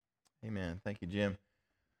Amen. Thank you, Jim.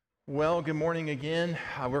 Well, good morning again.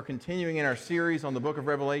 We're continuing in our series on the book of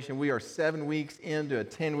Revelation. We are 7 weeks into a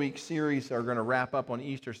 10-week series, so we're going to wrap up on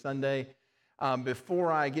Easter Sunday.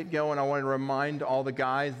 Before I get going, I want to remind all the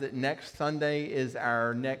guys that next Sunday is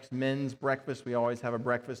our next men's breakfast. We always have a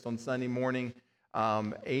breakfast on Sunday morning.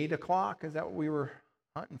 8 o'clock, is that what we were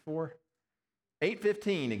hunting for?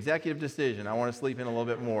 8:15, executive decision. I want to sleep in a little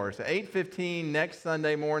bit more. So 8:15 next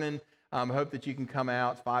Sunday morning. Hope that you can come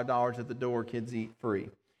out. It's $5 at the door. Kids eat free.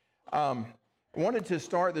 I wanted to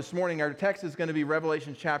start this morning. Our text is going to be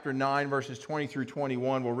Revelation chapter 9, verses 20 through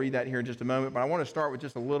 21. We'll read that here in just a moment. But I want to start with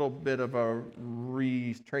just a little bit of a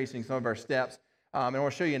retracing some of our steps. And I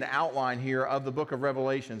want to show you an outline here of the book of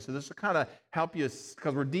Revelation. So this will kind of help you,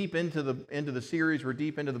 because we're deep into the series. We're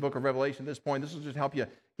deep into the book of Revelation at this point. This will just help you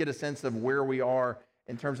get a sense of where we are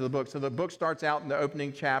in terms of the book. So the book starts out in the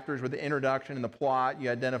opening chapters with the introduction and the plot. You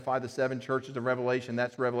identify the 7 churches of Revelation.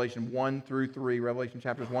 That's Revelation 1 through 3, Revelation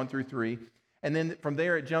chapters 1 through 3. And then from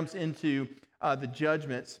there it jumps into the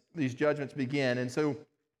judgments. These judgments begin. And so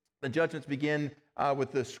the judgments begin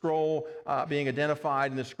with the scroll being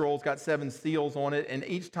identified, and the scroll's got 7 seals on it. And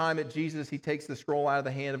each time at Jesus, he takes the scroll out of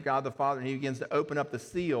the hand of God the Father, and he begins to open up the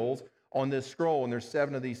seals on this scroll. And there's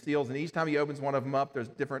 7 of these seals. And each time he opens one of them up, there's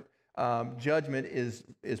different judgment is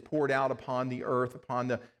poured out upon the earth, upon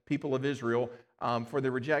the people of Israel for the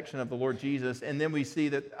rejection of the Lord Jesus. And then we see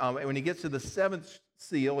that when he gets to the 7th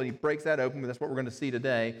seal and he breaks that open, that's what we're going to see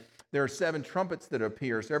today, there are 7 trumpets that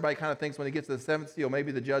appear. So everybody kind of thinks when he gets to the 7th seal,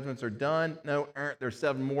 maybe the judgments are done. No, there's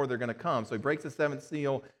 7 more that are going to come. So he breaks the 7th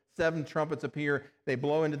seal, 7 trumpets appear. They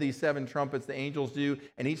blow into these 7 trumpets, the angels do,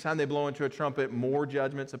 and each time they blow into a trumpet, more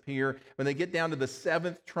judgments appear. When they get down to the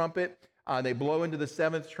 7th trumpet, they blow into the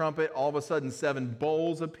 7th trumpet. All of a sudden, 7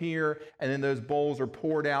 bowls appear, and then those bowls are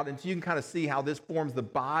poured out. And so you can kind of see how this forms the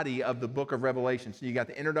body of the book of Revelation. So you got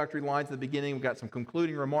the introductory lines at the beginning. We've got some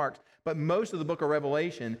concluding remarks. But most of the book of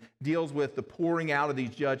Revelation deals with the pouring out of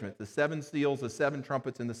these judgments, the 7 seals, the 7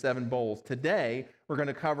 trumpets, and the 7 bowls. Today, we're going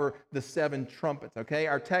to cover the 7 trumpets, okay?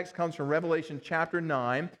 Our text comes from Revelation chapter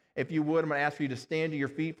 9. If you would, I'm going to ask for you to stand to your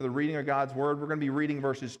feet for the reading of God's word. We're going to be reading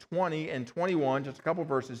verses 20 and 21, just a couple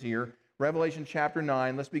verses here. Revelation chapter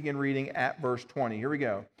 9, let's begin reading at verse 20. Here we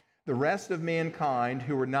go. The rest of mankind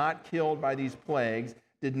who were not killed by these plagues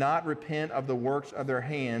did not repent of the works of their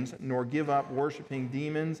hands, nor give up worshiping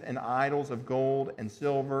demons and idols of gold and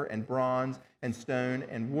silver and bronze and stone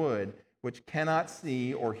and wood, which cannot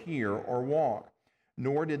see or hear or walk.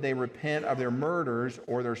 Nor did they repent of their murders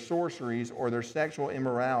or their sorceries or their sexual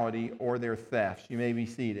immorality or their thefts. You may be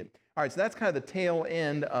seated. All right, so that's kind of the tail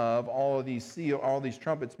end of all these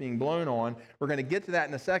trumpets being blown on. We're going to get to that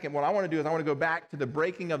in a second. What I want to do is I want to go back to the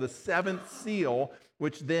breaking of the 7th seal,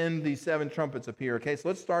 which then these 7 trumpets appear. Okay, so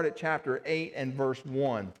let's start at chapter 8 and verse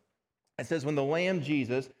 1. It says, when the Lamb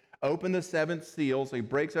Jesus opened the 7th seal, so he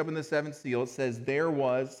breaks open the 7th seal, it says, there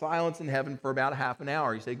was silence in heaven for about half an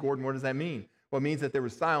hour. You say, Gordon, what does that mean? Well, it means that there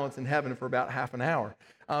was silence in heaven for about half an hour.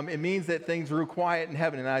 It means that things grew quiet in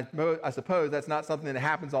heaven, and I suppose that's not something that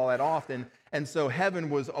happens all that often. And so heaven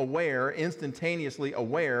was aware, instantaneously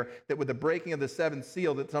aware, that with the breaking of the 7th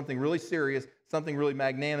seal, that something really serious, something really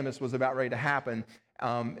magnanimous was about ready to happen.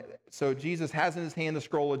 So Jesus has in his hand the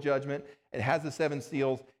scroll of judgment. It has the 7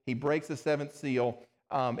 seals. He breaks the 7th seal,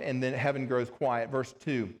 and then heaven grows quiet. Verse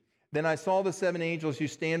 2, then I saw the 7 angels who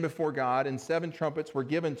stand before God, and 7 trumpets were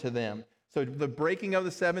given to them. So the breaking of the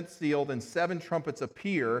 7th seal, then 7 trumpets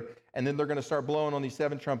appear, and then they're going to start blowing on these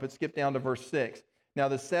 7 trumpets. Skip down to verse 6. Now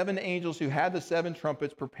the 7 angels who had the 7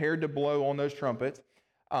 trumpets prepared to blow on those trumpets.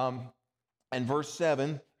 And verse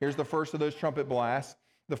 7, here's the first of those trumpet blasts.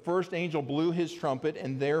 The first angel blew his trumpet,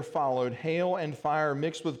 and there followed hail and fire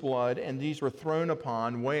mixed with blood, and these were thrown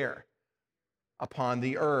upon where? Upon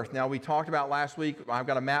the earth. Now, we talked about last week, I've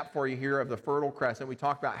got a map for you here of the Fertile Crescent. We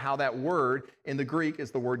talked about how that word in the Greek is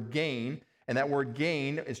the word gain, and that word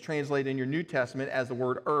gain is translated in your New Testament as the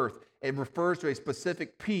word earth. It refers to a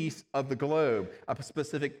specific piece of the globe, a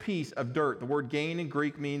specific piece of dirt. The word gain in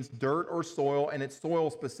Greek means dirt or soil, and it's soil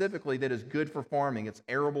specifically that is good for farming. It's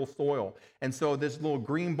arable soil. And so this little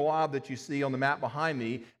green blob that you see on the map behind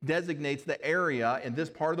me designates the area in this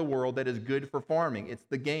part of the world that is good for farming. It's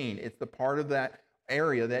the gain. It's the part of that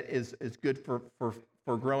area that is good for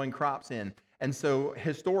growing crops in. And so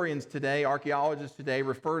historians today, archaeologists today,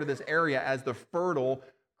 refer to this area as the Fertile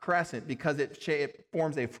Crescent because it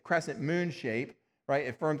forms a crescent moon shape, right?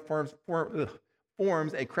 It forms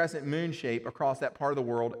forms a crescent moon shape across that part of the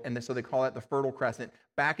world, and so they call that the Fertile Crescent.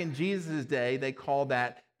 Back in Jesus' day, they called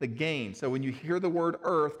that the Gain. So when you hear the word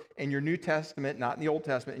earth in your New Testament, not in the Old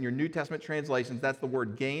Testament, in your New Testament translations, that's the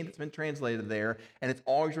word gain that's been translated there, and it's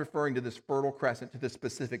always referring to this Fertile Crescent, to this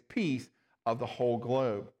specific piece of the whole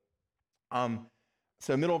globe.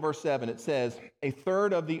 So middle of verse 7, it says, a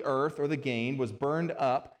third of the earth, or the gain, was burned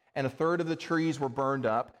up, and a third of the trees were burned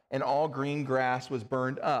up, and all green grass was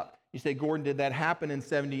burned up. You say, Gordon, did that happen in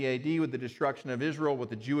 70 AD with the destruction of Israel, with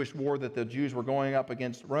the Jewish war that the Jews were going up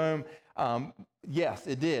against Rome? Yes,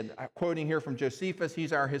 it did. I'm quoting here from Josephus.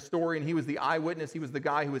 He's our historian. He was the eyewitness. He was the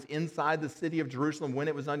guy who was inside the city of Jerusalem when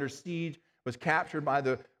it was under siege, was captured by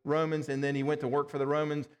the Romans, and then he went to work for the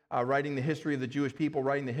Romans, writing the history of the Jewish people,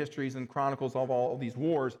 writing the histories and chronicles of all of these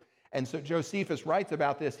wars. And so Josephus writes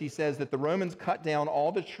about this. He says that the Romans cut down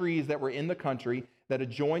all the trees that were in the country that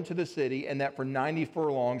adjoined to the city, and that for 90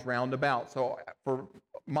 furlongs round about. So for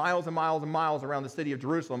miles and miles and miles around the city of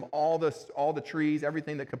Jerusalem, all the trees,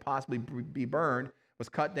 everything that could possibly be burned was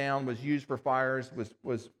cut down, was used for fires,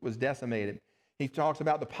 was decimated. He talks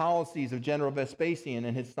about the policies of General Vespasian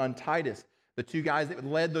and his son Titus, the two guys that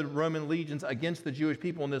led the Roman legions against the Jewish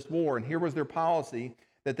people in this war. And here was their policy,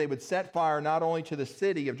 that they would set fire not only to the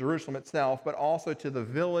city of Jerusalem itself, but also to the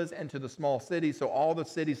villas and to the small cities. So all the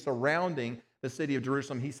cities surrounding the city of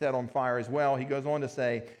Jerusalem, he set on fire as well. He goes on to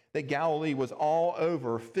say that Galilee was all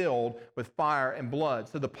over filled with fire and blood.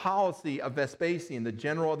 So the policy of Vespasian, the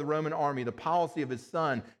general of the Roman army, the policy of his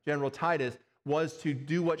son, General Titus, was to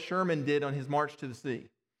do what Sherman did on his march to the sea,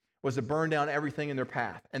 was to burn down everything in their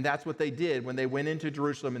path. And that's what they did when they went into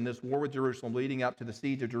Jerusalem in this war with Jerusalem, leading up to the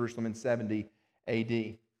siege of Jerusalem in 70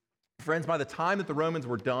 AD. Friends, by the time that the Romans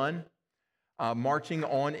were done marching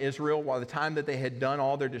on Israel, by the time that they had done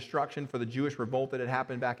all their destruction for the Jewish revolt that had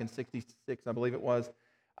happened back in 66, I believe it was.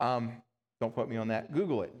 Don't quote me on that.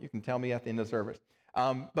 Google it. You can tell me at the end of the service.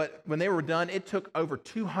 But when they were done, it took over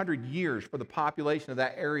 200 years for the population of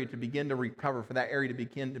that area to begin to recover, for that area to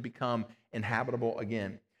begin to become inhabitable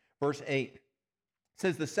again. Verse 8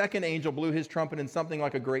 says, the second angel blew his trumpet, and something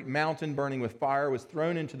like a great mountain burning with fire was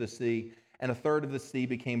thrown into the sea, and a third of the sea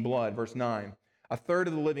became blood. Verse 9, a third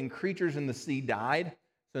of the living creatures in the sea died.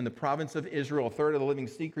 So in the province of Israel, a third of the living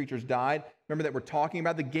sea creatures died. Remember that we're talking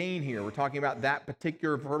about the gain here. We're talking about that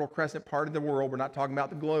particular Fertile Crescent part of the world. We're not talking about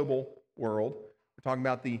the global world. We're talking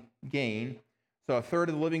about the gain. So a third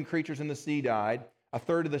of the living creatures in the sea died. A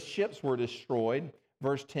third of the ships were destroyed.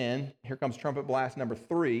 Verse 10, here comes trumpet blast number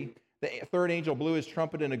 3. The third angel blew his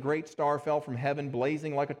trumpet, and a great star fell from heaven,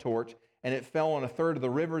 blazing like a torch, and it fell on a third of the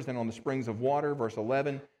rivers and on the springs of water. Verse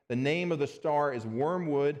 11, the name of the star is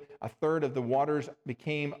wormwood. A third of the waters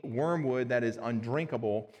became wormwood, that is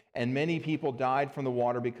undrinkable, and many people died from the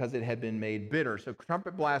water because it had been made bitter. So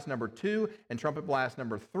trumpet blast number 2 and trumpet blast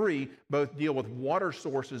number 3 both deal with water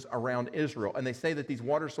sources around Israel. And they say that these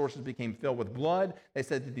water sources became filled with blood. They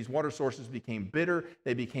said that these water sources became bitter.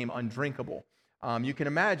 They became undrinkable. You can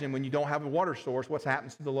imagine when you don't have a water source, what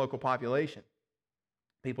happens to the local population.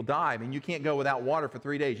 People die. I mean, you can't go without water for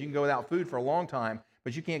 3 days. You can go without food for a long time,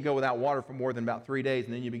 but you can't go without water for more than about 3 days,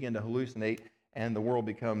 and then you begin to hallucinate, and the world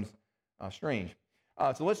becomes strange.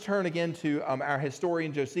 So let's turn again to our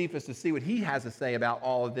historian Josephus to see what he has to say about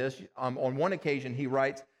all of this. On one occasion, he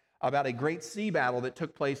writes about a great sea battle that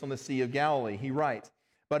took place on the Sea of Galilee. He writes,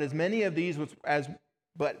 but as many of these were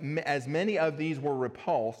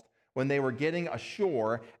repulsed when they were getting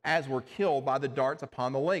ashore, as were killed by the darts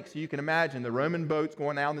upon the lake. So you can imagine the Roman boats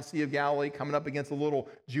going out in the Sea of Galilee, coming up against the little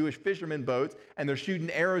Jewish fishermen boats, and they're shooting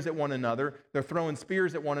arrows at one another. They're throwing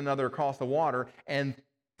spears at one another across the water, and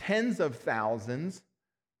tens of thousands,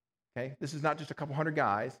 okay, this is not just a couple hundred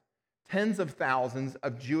guys, tens of thousands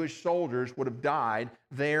of Jewish soldiers would have died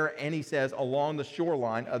there, and he says, along the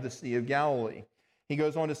shoreline of the Sea of Galilee. He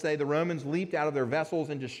goes on to say, the Romans leaped out of their vessels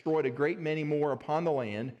and destroyed a great many more upon the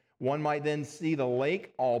land. One might then see the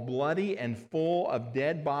lake all bloody and full of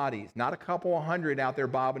dead bodies. Not a couple of hundred out there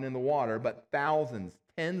bobbing in the water, but thousands,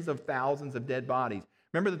 tens of thousands of dead bodies.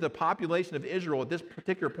 Remember that the population of Israel at this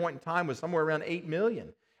particular point in time was somewhere around 8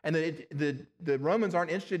 million. And the Romans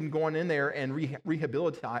aren't interested in going in there and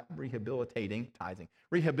rehabilitating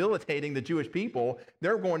the Jewish people.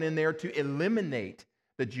 They're going in there to eliminate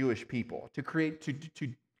the Jewish people, to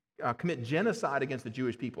commit genocide against the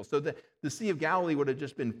Jewish people. So the Sea of Galilee would have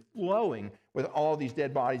just been flowing with all these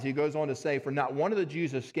dead bodies. He goes on to say, for not one of the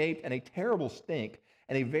Jews escaped, and a terrible stink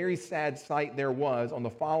and a very sad sight there was on the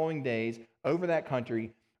following days over that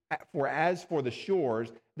country. For as for the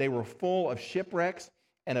shores, they were full of shipwrecks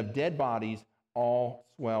and of dead bodies, all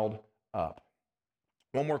swelled up.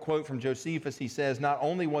 One more quote from Josephus. He says, not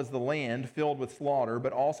only was the land filled with slaughter,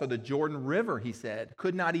 but also the Jordan River, he said,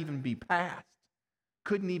 could not even be passed.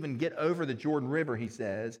 Couldn't even get over the Jordan River, he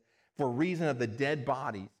says, for reason of the dead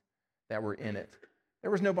bodies that were in it.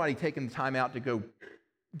 There was nobody taking the time out to go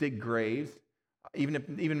dig graves,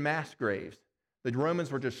 even mass graves. The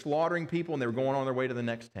Romans were just slaughtering people, and they were going on their way to the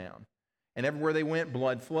next town. And everywhere they went,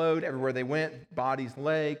 blood flowed. Everywhere they went, bodies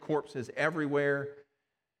lay, corpses everywhere.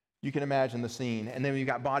 You can imagine the scene. And then you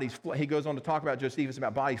got bodies, he goes on to talk about Josephus,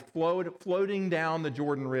 about bodies floating down the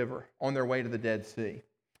Jordan River on their way to the Dead Sea.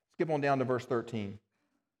 Skip on down to verse 13. It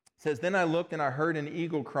says, then I looked and I heard an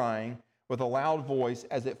eagle crying with a loud voice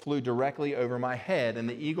as it flew directly over my head. And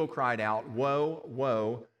the eagle cried out, woe,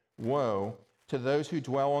 woe, woe to those who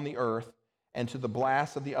dwell on the earth and to the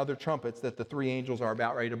blast of the other trumpets that the three angels are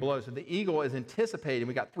about ready to blow. So the eagle is anticipating.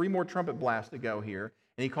 We got 3 more trumpet blasts to go here.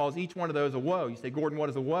 And he calls each one of those a woe. You say, Gordon, what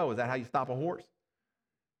is a woe? Is that how you stop a horse?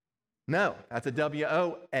 No, that's a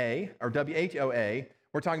W-O-A or W-H-O-A.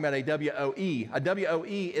 We're talking about a W-O-E. A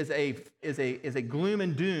W-O-E is a gloom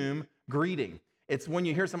and doom greeting. It's when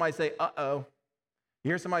you hear somebody say, uh-oh. You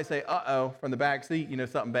hear somebody say, uh-oh, from the back seat, you know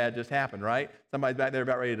something bad just happened, right? Somebody's back there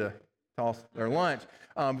about ready to toss their lunch.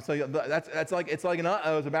 So that's like, it's like an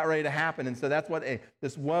uh-oh is about ready to happen. And so that's what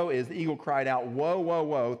this woe is. The eagle cried out, woe, woe,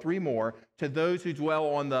 woe, 3 more, to those who dwell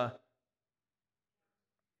on the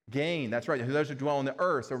gain. That's right, to those who dwell on the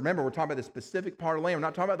earth. So remember, we're talking about the specific part of the land. We're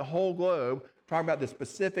not talking about the whole globe. We're talking about the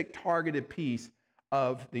specific targeted piece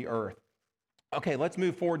of the earth. Okay, let's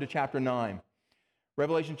move forward to chapter 9.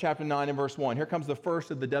 Revelation chapter 9 and verse 1. Here comes the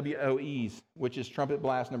first of the W-O-Es, which is trumpet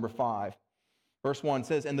blast number 5. Verse 1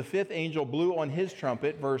 says, and the 5th angel blew on his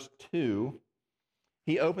trumpet, verse 2.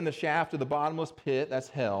 He opened the shaft of the bottomless pit, that's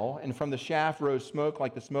hell, and from the shaft rose smoke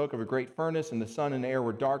like the smoke of a great furnace, and the sun and air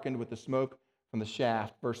were darkened with the smoke from the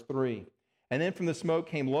shaft, verse 3. And then from the smoke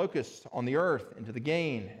came locusts on the earth into the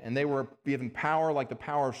gain, and they were given power like the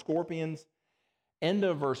power of scorpions. End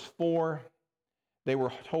of verse 4. They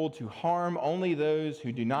were told to harm only those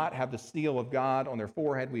who do not have the seal of God on their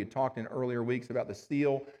forehead. We had talked in earlier weeks about the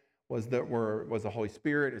seal was the Holy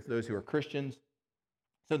Spirit. It's those who are Christians.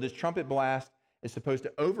 So this trumpet blast is supposed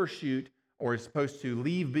to overshoot or is supposed to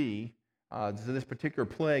leave be. So this particular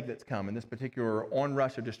plague that's coming, this particular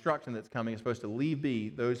onrush of destruction that's coming is supposed to leave be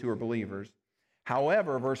those who are believers.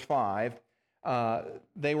 However, verse 5,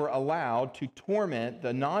 they were allowed to torment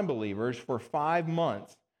the non-believers for 5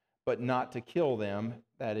 months, but not to kill them.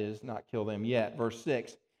 That is, not kill them yet. Verse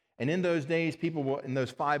 6, and in those days, in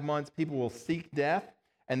those 5 months, people will seek death,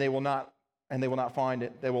 and they will not find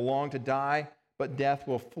it. They will long to die, but death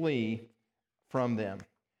will flee from them.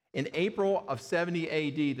 In April of 70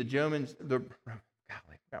 AD,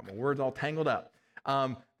 got my words all tangled up.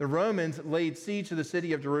 The Romans laid siege to the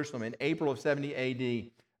city of Jerusalem in April of 70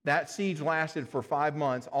 AD. That siege lasted for 5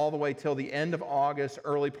 months, all the way till the end of August,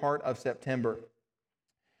 early part of September.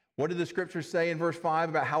 What did the scriptures say in verse 5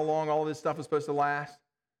 about how long all of this stuff was supposed to last?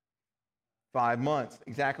 5 months.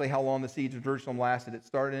 Exactly how long the siege of Jerusalem lasted. It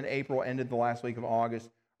started in April, ended the last week of August,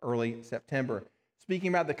 early September. Speaking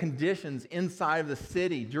about the conditions inside of the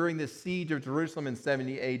city during the siege of Jerusalem in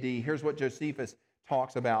 70 AD, here's what Josephus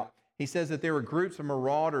talks about. He says that there were groups of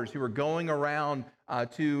marauders who were going around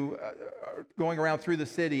through the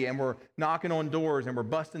city and were knocking on doors and were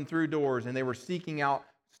busting through doors, and they were seeking out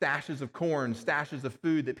stashes of corn, stashes of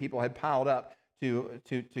food that people had piled up to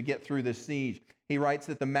get through this siege. He writes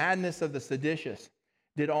that the madness of the seditious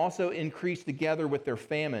did also increase together with their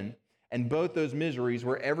famine, and both those miseries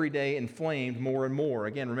were every day inflamed more and more.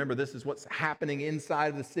 Again, remember, this is what's happening inside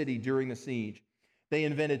of the city during the siege. They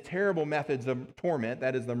invented terrible methods of torment,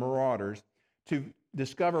 that is the marauders, to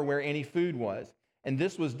discover where any food was. And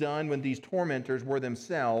this was done when these tormentors were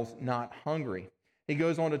themselves not hungry. He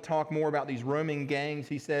goes on to talk more about these roaming gangs.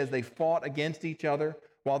 He says they fought against each other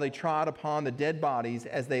while they trod upon the dead bodies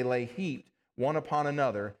as they lay heaped one upon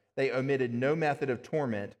another. They omitted no method of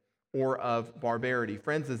torment or of barbarity.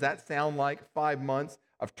 Friends, does that sound like 5 months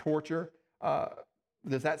of torture?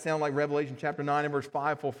 Does that sound like Revelation chapter 9 and verse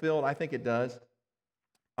 5 fulfilled? I think it does.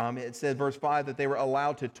 It says, verse 5, that they were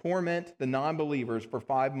allowed to torment the non-believers for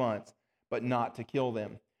 5 months, but not to kill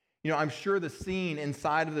them. You know, I'm sure the scene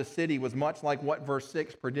inside of the city was much like what verse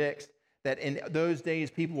 6 predicts, that in those days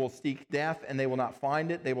people will seek death and they will not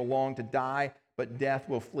find it. They will long to die, but death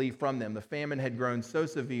will flee from them. The famine had grown so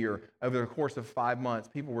severe over the course of 5 months.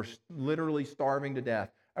 People were literally starving to death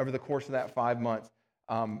over the course of that 5 months.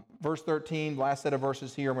 Verse 13, last set of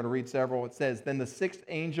verses here, I'm going to read several. It says, then the 6th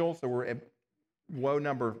angel, so we're at woe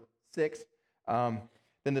number 6,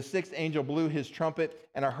 then the 6th angel blew his trumpet,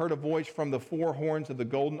 and I heard a voice from the 4 horns of the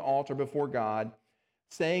golden altar before God,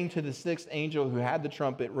 saying to the sixth angel who had the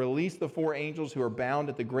trumpet, release the four angels who are bound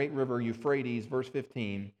at the great river Euphrates, verse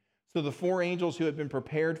 15. So the four angels who had been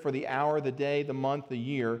prepared for the hour, the day, the month, the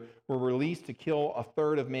year, were released to kill a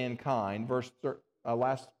third of mankind.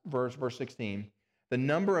 Last verse, verse 16. The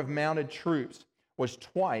number of mounted troops was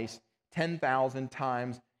twice 10,000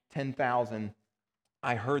 times 10,000.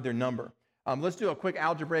 I heard their number. Let's do a quick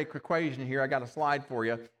algebraic equation here. I got a slide for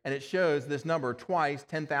you, and it shows this number twice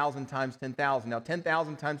 10,000 times 10,000. Now,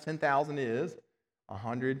 10,000 times 10,000 is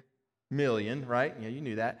 100 million, right? Yeah, you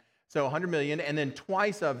knew that. So 100 million, and then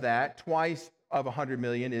twice of that, twice of 100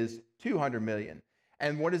 million is 200 million.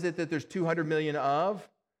 And what is it that there's 200 million of?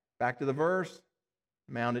 Back to the verse,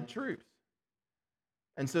 mounted troops.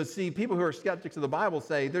 And so, see, people who are skeptics of the Bible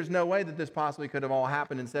say there's no way that this possibly could have all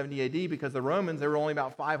happened in 70 AD because the Romans, there were only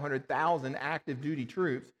about 500,000 active duty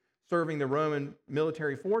troops serving the Roman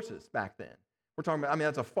military forces back then. We're talking about,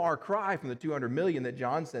 that's a far cry from the 200 million that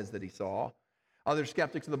John says that he saw. Other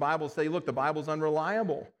skeptics of the Bible say, look, the Bible's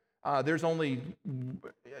unreliable. There's only,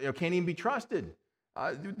 can't even be trusted.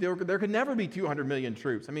 There could never be 200 million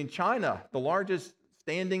troops. China, the largest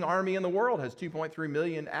standing army in the world, has 2.3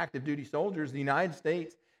 million active duty soldiers. The United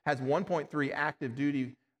States has 1.3 active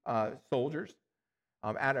duty soldiers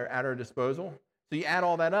at our disposal. So you add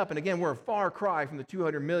all that up, and again, we're a far cry from the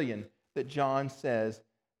 200 million that John says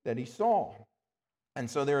that he saw. And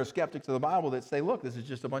so there are skeptics of the Bible that say, look, this is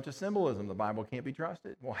just a bunch of symbolism. The Bible can't be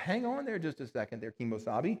trusted. Well, hang on there just a second there,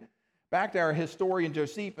 Kimosabe. Back to our historian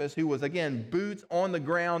Josephus, who was, again, boots on the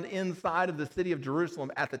ground inside of the city of Jerusalem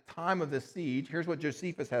at the time of the siege. Here's what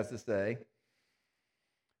Josephus has to say.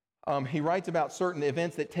 He writes about certain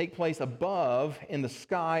events that take place above, in the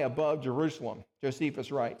sky above Jerusalem.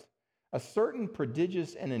 Josephus writes, a certain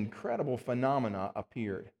prodigious and incredible phenomena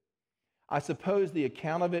appeared. I suppose the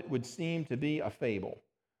account of it would seem to be a fable,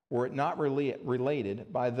 were it not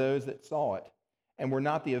related by those that saw it, and were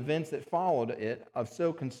not the events that followed it of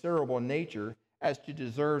so considerable a nature as to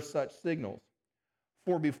deserve such signals.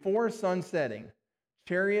 For before sun setting,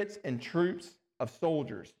 chariots and troops of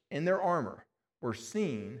soldiers in their armor were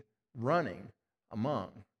seen running among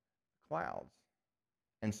clouds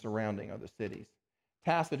and surrounding other cities.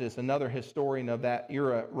 Tacitus, another historian of that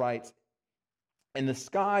era, writes, in the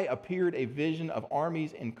sky appeared a vision of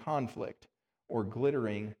armies in conflict or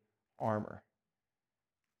glittering armor.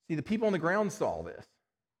 See, the people on the ground saw this.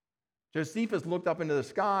 Josephus looked up into the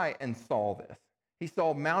sky and saw this. He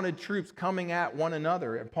saw mounted troops coming at one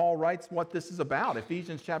another. And Paul writes what this is about.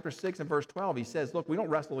 Ephesians chapter 6 and verse 12, he says, look, we don't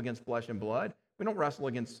wrestle against flesh and blood. We don't wrestle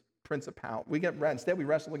against principalities. Instead, we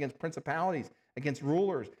wrestle against principalities, against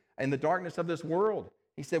rulers in the darkness of this world.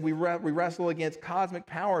 He said we wrestle against cosmic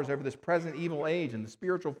powers over this present evil age and the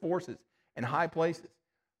spiritual forces in high places.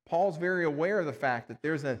 Paul's very aware of the fact that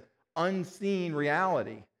there's an unseen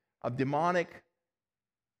reality of demonic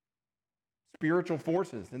spiritual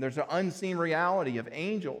forces, and there's an unseen reality of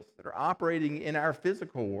angels that are operating in our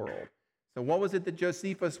physical world. So what was it that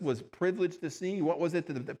Josephus was privileged to see? What was it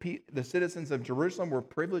that the citizens of Jerusalem were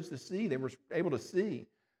privileged to see? They were able to see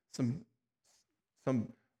some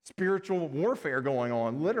spiritual warfare going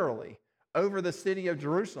on, literally, over the city of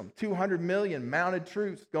Jerusalem. 200 million mounted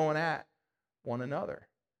troops going at one another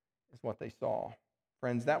is what they saw.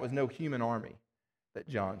 Friends, that was no human army that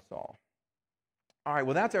John saw. All right,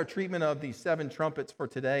 well, that's our treatment of the seven trumpets for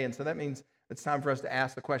today, and so that means it's time for us to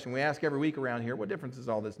ask the question. We ask every week around here, what difference does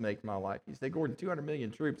all this make in my life? You say, Gordon, 200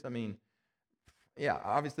 million troops, yeah,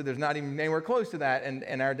 obviously there's not even anywhere close to that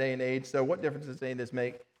in our day and age, so what difference does any of this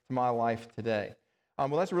make to my life today?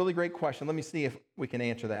 Well, that's a really great question. Let me see if we can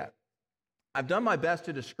answer that. I've done my best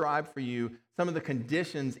to describe for you some of the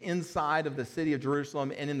conditions inside of the city of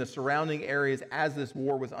Jerusalem and in the surrounding areas as this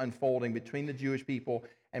war was unfolding between the Jewish people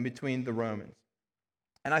and between the Romans.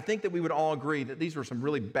 And I think that we would all agree that these were some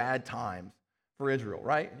really bad times for Israel,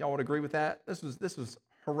 right? Y'all would agree with that? This was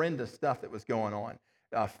horrendous stuff that was going on.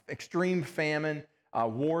 Extreme famine,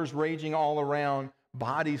 wars raging all around,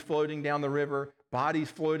 bodies floating down the river, bodies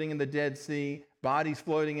floating in the Dead Sea, bodies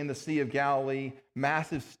floating in the Sea of Galilee,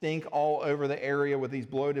 massive stink all over the area with these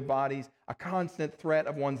bloated bodies, a constant threat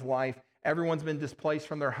of one's life. Everyone's been displaced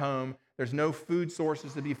from their home. There's no food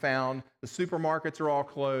sources to be found. The supermarkets are all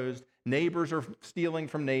closed. Neighbors are stealing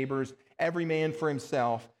from neighbors, every man for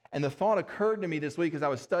himself. And the thought occurred to me this week as I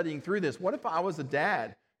was studying through this, what if I was a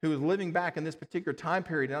dad who was living back in this particular time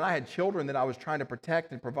period and I had children that I was trying to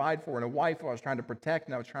protect and provide for and a wife I was trying to protect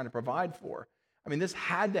and I was trying to provide for? This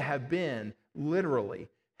had to have been literally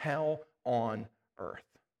hell on earth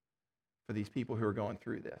for these people who were going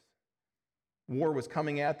through this. War was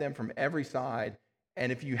coming at them from every side,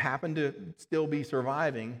 And if you happen to still be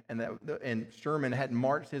surviving and Sherman hadn't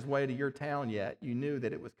marched his way to your town yet, you knew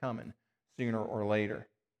that it was coming sooner or later.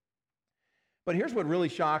 But here's what really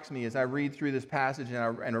shocks me as I read through this passage and I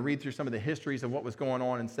read through some of the histories of what was going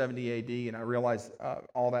on in 70 AD, and I realize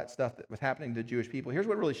all that stuff that was happening to Jewish people. Here's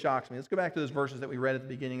what really shocks me. Let's go back to those verses that we read at the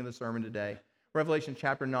beginning of the sermon today. Revelation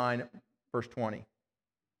chapter 9, verse 20. It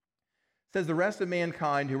says, the rest of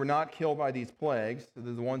mankind who were not killed by these plagues, so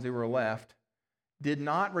the ones who were left, did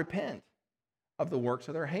not repent of the works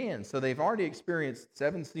of their hands. So they've already experienced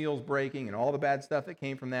 7 seals breaking and all the bad stuff that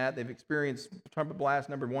came from that. They've experienced trumpet blast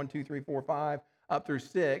number 1, 2, 3, 4, 5, up through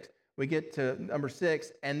 6. We get to number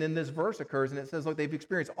 6, and then this verse occurs, and it says, look, they've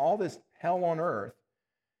experienced all this hell on earth,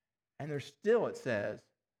 and they're still, it says,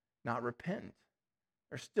 not repentant.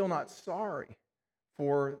 They're still not sorry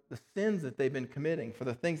for the sins that they've been committing, for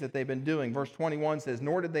the things that they've been doing. Verse 21 says,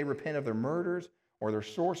 nor did they repent of their murders or their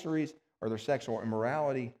sorceries or their sexual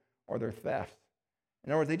immorality or their thefts.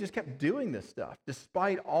 In other words, they just kept doing this stuff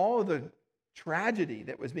despite all of the tragedy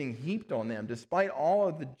that was being heaped on them, despite all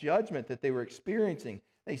of the judgment that they were experiencing.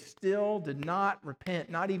 They still did not repent,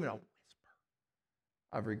 not even a whisper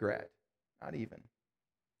of regret, not even.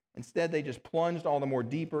 Instead, they just plunged all the more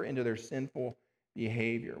deeper into their sinful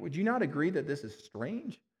behavior. Would you not agree that this is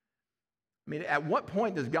strange? I mean, at what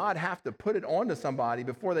point does God have to put it onto somebody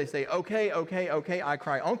before they say, okay, I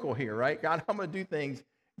cry uncle here, right? God, I'm going to do things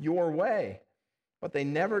your way. But they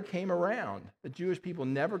never came around. The Jewish people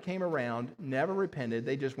never came around, never repented.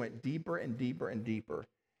 They just went deeper and deeper and deeper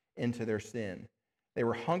into their sin. They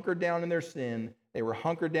were hunkered down in their sin. They were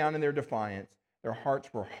hunkered down in their defiance. Their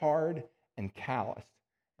hearts were hard and calloused.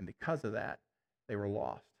 And because of that, they were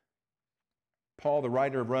lost. Paul, the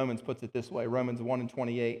writer of Romans, puts it this way, Romans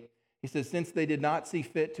 1:28. He says, since they did not see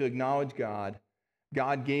fit to acknowledge God,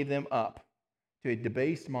 God gave them up to a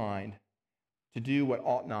debased mind to do what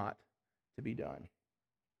ought not to be done.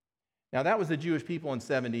 Now, that was the Jewish people in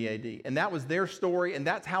 70 AD, and that was their story, and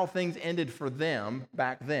that's how things ended for them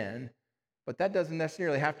back then. But that doesn't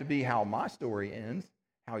necessarily have to be how my story ends,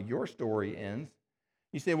 how your story ends.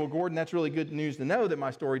 You say, well, Gordon, that's really good news to know that my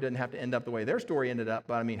story doesn't have to end up the way their story ended up,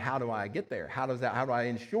 but I mean, how do I get there? How do I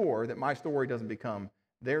ensure that my story doesn't become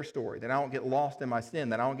their story, that I don't get lost in my sin,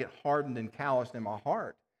 that I don't get hardened and calloused in my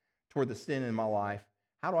heart toward the sin in my life?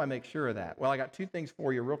 How do I make sure of that? Well, I got 2 things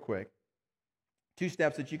for you real quick. 2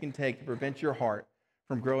 steps that you can take to prevent your heart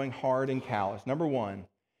from growing hard and callous. Number 1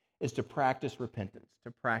 is to practice repentance,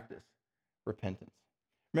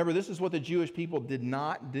 Remember, this is what the Jewish people did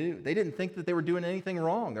not do. They didn't think that they were doing anything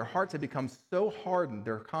wrong. Their hearts had become so hardened,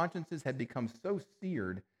 their consciences had become so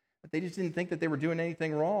seared that they just didn't think that they were doing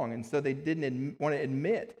anything wrong. And so they didn't want to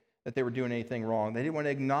admit that they were doing anything wrong. They didn't want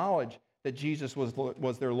to acknowledge that Jesus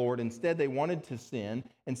was their Lord. Instead, they wanted to sin.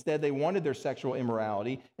 Instead, they wanted their sexual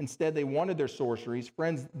immorality. Instead, they wanted their sorceries.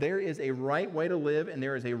 Friends, there is a right way to live and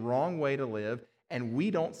there is a wrong way to live, and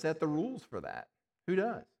we don't set the rules for that. Who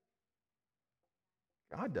does?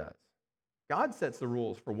 God does. God sets the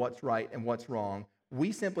rules for what's right and what's wrong.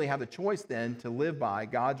 We simply have the choice then to live by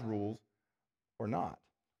God's rules or not.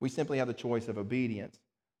 We simply have the choice of obedience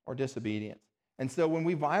or disobedience. And so when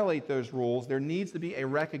we violate those rules, there needs to be a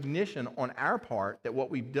recognition on our part that what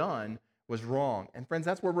we've done was wrong. And friends,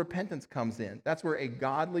 that's where repentance comes in. That's where a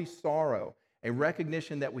godly sorrow, a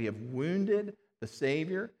recognition that we have wounded the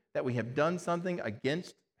Savior, that we have done something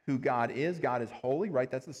against who God is. God is holy, right?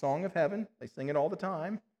 That's the song of heaven. They sing it all the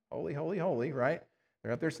time. Holy, holy, holy, right?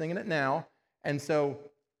 They're up there singing it now. And so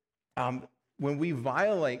when we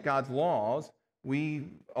violate God's laws, we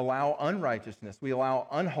allow unrighteousness, we allow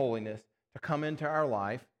unholiness to come into our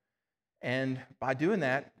life. And by doing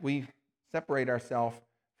that, we separate ourselves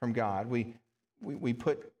from God. We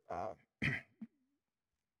put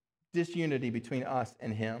disunity between us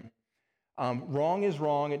and Him. Wrong is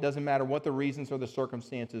wrong. It doesn't matter what the reasons or the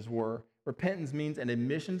circumstances were. Repentance means an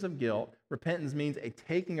admission of guilt. Repentance means a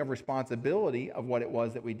taking of responsibility of what it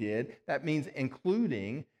was that we did. That means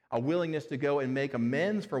including a willingness to go and make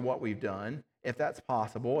amends for what we've done, if that's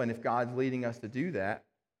possible, and if God's leading us to do that.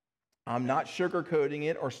 I'm not sugarcoating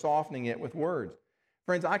it or softening it with words.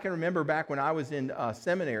 Friends, I can remember back when I was in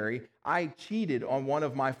seminary, I cheated on one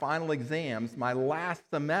of my final exams, my last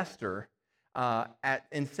semester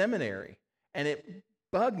in seminary, and it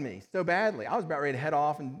bugged me so badly. I was about ready to head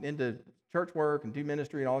off and into church work and do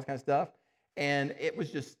ministry and all this kind of stuff, and it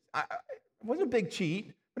was just, it wasn't a big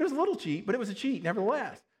cheat, but it was a little cheat, but it was a cheat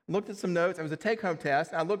nevertheless. I looked at some notes. It was a take-home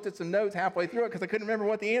test. I looked at some notes halfway through it because I couldn't remember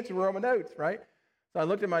what the answers were on my notes, right? So I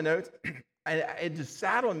looked at my notes, and it just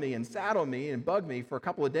saddled me and bugged me for a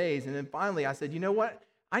couple of days. And then finally I said, you know what?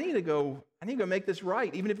 I need to go make this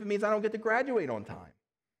right, even if it means I don't get to graduate on time.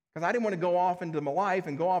 Because I didn't want to go off into my life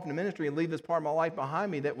and go off into ministry and leave this part of my life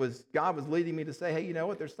behind me God was leading me to say, hey, you know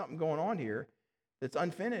what, there's something going on here that's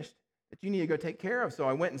unfinished that you need to go take care of. So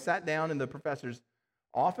I went and sat down in the professor's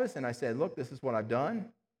office and I said, look, this is what I've done.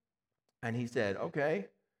 And he said, okay,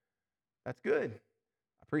 that's good.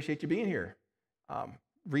 I appreciate you being here.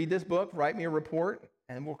 Read this book, write me a report,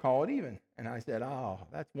 and we'll call it even. And I said, oh,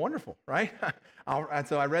 that's wonderful, right? And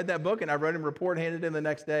so I read that book and I wrote him a report, handed it in the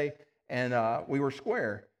next day, and we were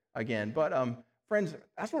square again. But friends,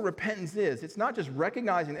 that's what repentance is. It's not just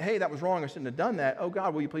recognizing that, hey, that was wrong, I shouldn't have done that. Oh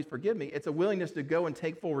God, will you please forgive me? It's a willingness to go and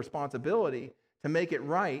take full responsibility to make it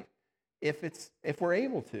right if we're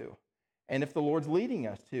able to, and if the Lord's leading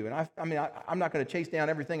us to. And I'm not going to chase down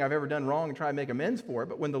everything I've ever done wrong and try to make amends for it,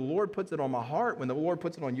 but when the Lord puts it on my heart, when the Lord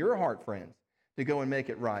puts it on your heart, friends, to go and make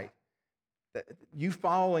it right, you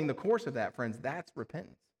following the course of that, friends, that's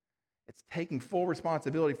repentance. It's taking full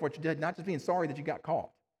responsibility for what you did, not just being sorry that you got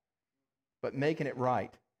caught, but making it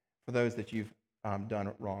right for those that you've done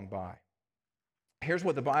it wrong by. Here's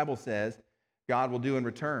what the Bible says God will do in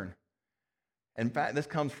return. In fact, this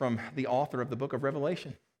comes from the author of the book of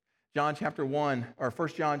Revelation. 1 John chapter 1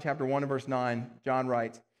 and verse 9, John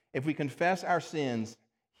writes, if we confess our sins,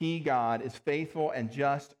 he, God, is faithful and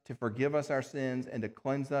just to forgive us our sins and to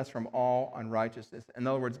cleanse us from all unrighteousness. In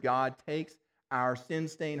other words, God takes our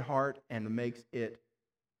sin-stained heart and makes it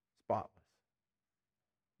spotless.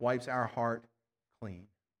 Wipes our heart clean.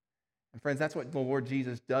 And friends, that's what the Lord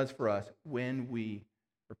Jesus does for us when we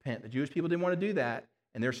repent. The Jewish people didn't want to do that,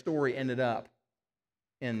 and their story ended up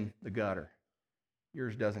in the gutter.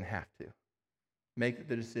 Yours doesn't have to. Make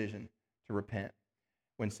the decision to repent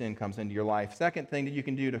when sin comes into your life. Second thing that you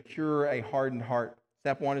can do to cure a hardened heart.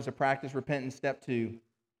 Step 1 is to practice repentance. Step 2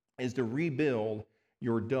 is to rebuild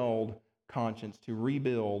your dulled conscience. To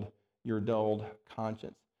rebuild your dulled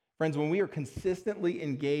conscience. Friends, when we are consistently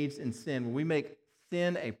engaged in sin, when we make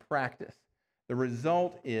sin a practice, the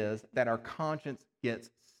result is that our conscience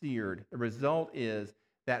gets seared. The result is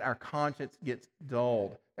that our conscience gets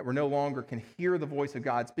dulled, that we no longer can hear the voice of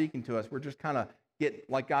God speaking to us. We're just kind of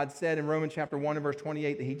like God said in Romans chapter 1 and verse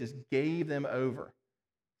 28, that he just gave them over.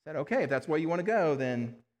 Said, okay, if that's where you want to go,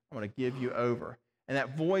 then I'm going to give you over. And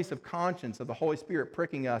that voice of conscience of the Holy Spirit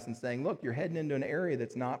pricking us and saying, look, you're heading into an area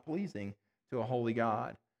that's not pleasing to a holy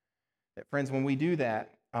God. That, friends, when we do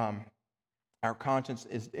that, our conscience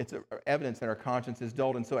it's evidence that our conscience is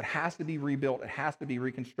dulled, and so it has to be rebuilt. It has to be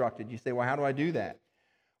reconstructed. You say, well, how do I do that?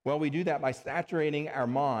 Well, we do that by saturating our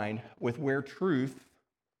mind with where truth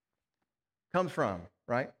comes from,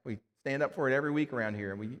 right? We stand up for it every week around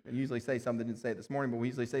here, and we usually say something, didn't say it this morning, but we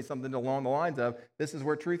usually say something along the lines of, this is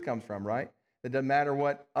where truth comes from, right? It doesn't matter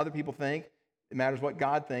what other people think. It matters what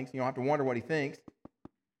God thinks. You don't have to wonder what he thinks.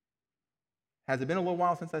 Has it been a little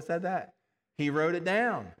while since I said that? He wrote it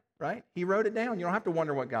down, right? He wrote it down. You don't have to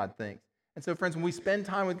wonder what God thinks. And so, friends, when we spend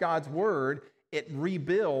time with God's word, it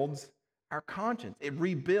rebuilds our conscience. It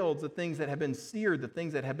rebuilds the things that have been seared, the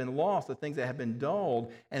things that have been lost, the things that have been dulled,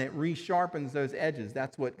 and it resharpens those edges.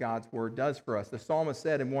 That's what God's word does for us. The psalmist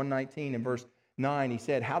said in 119 in verse 9, he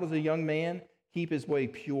said, how does a young man keep his way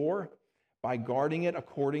pure? By guarding it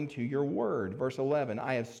according to your word. Verse 11,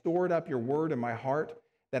 I have stored up your word in my heart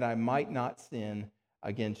that I might not sin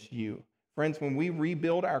against you. Friends, when we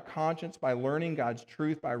rebuild our conscience by learning God's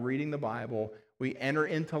truth, by reading the Bible, we enter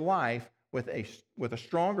into life with a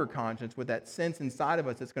stronger conscience, with that sense inside of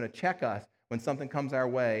us that's going to check us when something comes our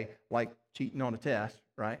way, like cheating on a test,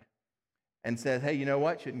 right? And says, hey, you know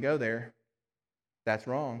what? Shouldn't go there. That's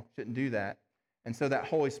wrong. Shouldn't do that. And so that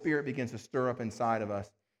Holy Spirit begins to stir up inside of us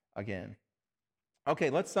again. Okay,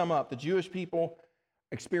 let's sum up. The Jewish people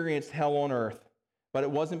experienced hell on earth, but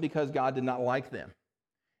it wasn't because God did not like them.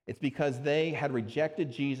 It's because they had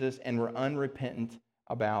rejected Jesus and were unrepentant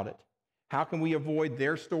about it. How can we avoid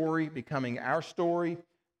their story becoming our story?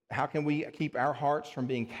 How can we keep our hearts from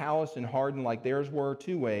being calloused and hardened like theirs were?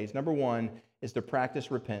 2 ways. Number 1 is to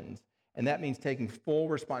practice repentance. And that means taking full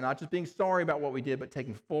responsibility, not just being sorry about what we did, but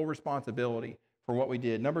taking full responsibility for what we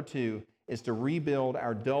did. Number 2 is to rebuild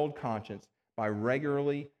our dulled conscience by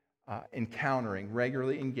regularly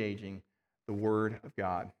regularly engaging the Word of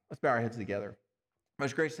God. Let's bow our heads together.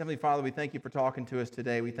 Most gracious Heavenly Father, we thank you for talking to us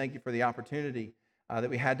today. We thank you for the opportunity that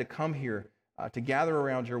we had to come here to gather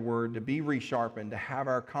around your word, to be resharpened, to have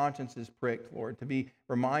our consciences pricked, Lord, to be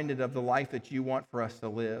reminded of the life that you want for us to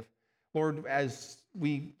live. Lord, as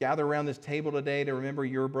we gather around this table today to remember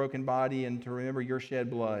your broken body and to remember your shed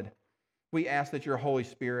blood, we ask that your Holy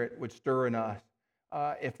Spirit would stir in us.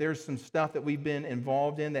 If there's some stuff that we've been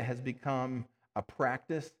involved in that has become a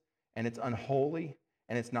practice and it's unholy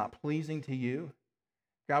and it's not pleasing to you.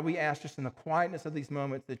 God, we ask just in the quietness of these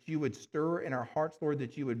moments that you would stir in our hearts, Lord,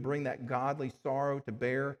 that you would bring that godly sorrow to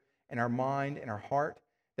bear in our mind and our heart,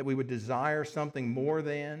 that we would desire something more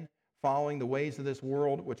than following the ways of this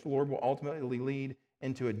world, which, Lord, will ultimately lead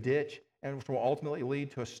into a ditch and which will ultimately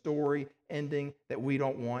lead to a story ending that we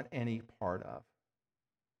don't want any part of.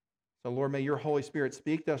 So, Lord, may your Holy Spirit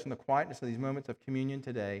speak to us in the quietness of these moments of communion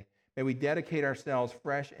today. May we dedicate ourselves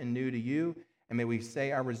fresh and new to you, and may we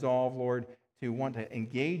say our resolve, Lord, to want to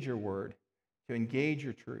engage your word, to engage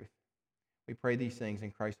your truth. We pray these things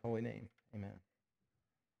in Christ's holy name. Amen.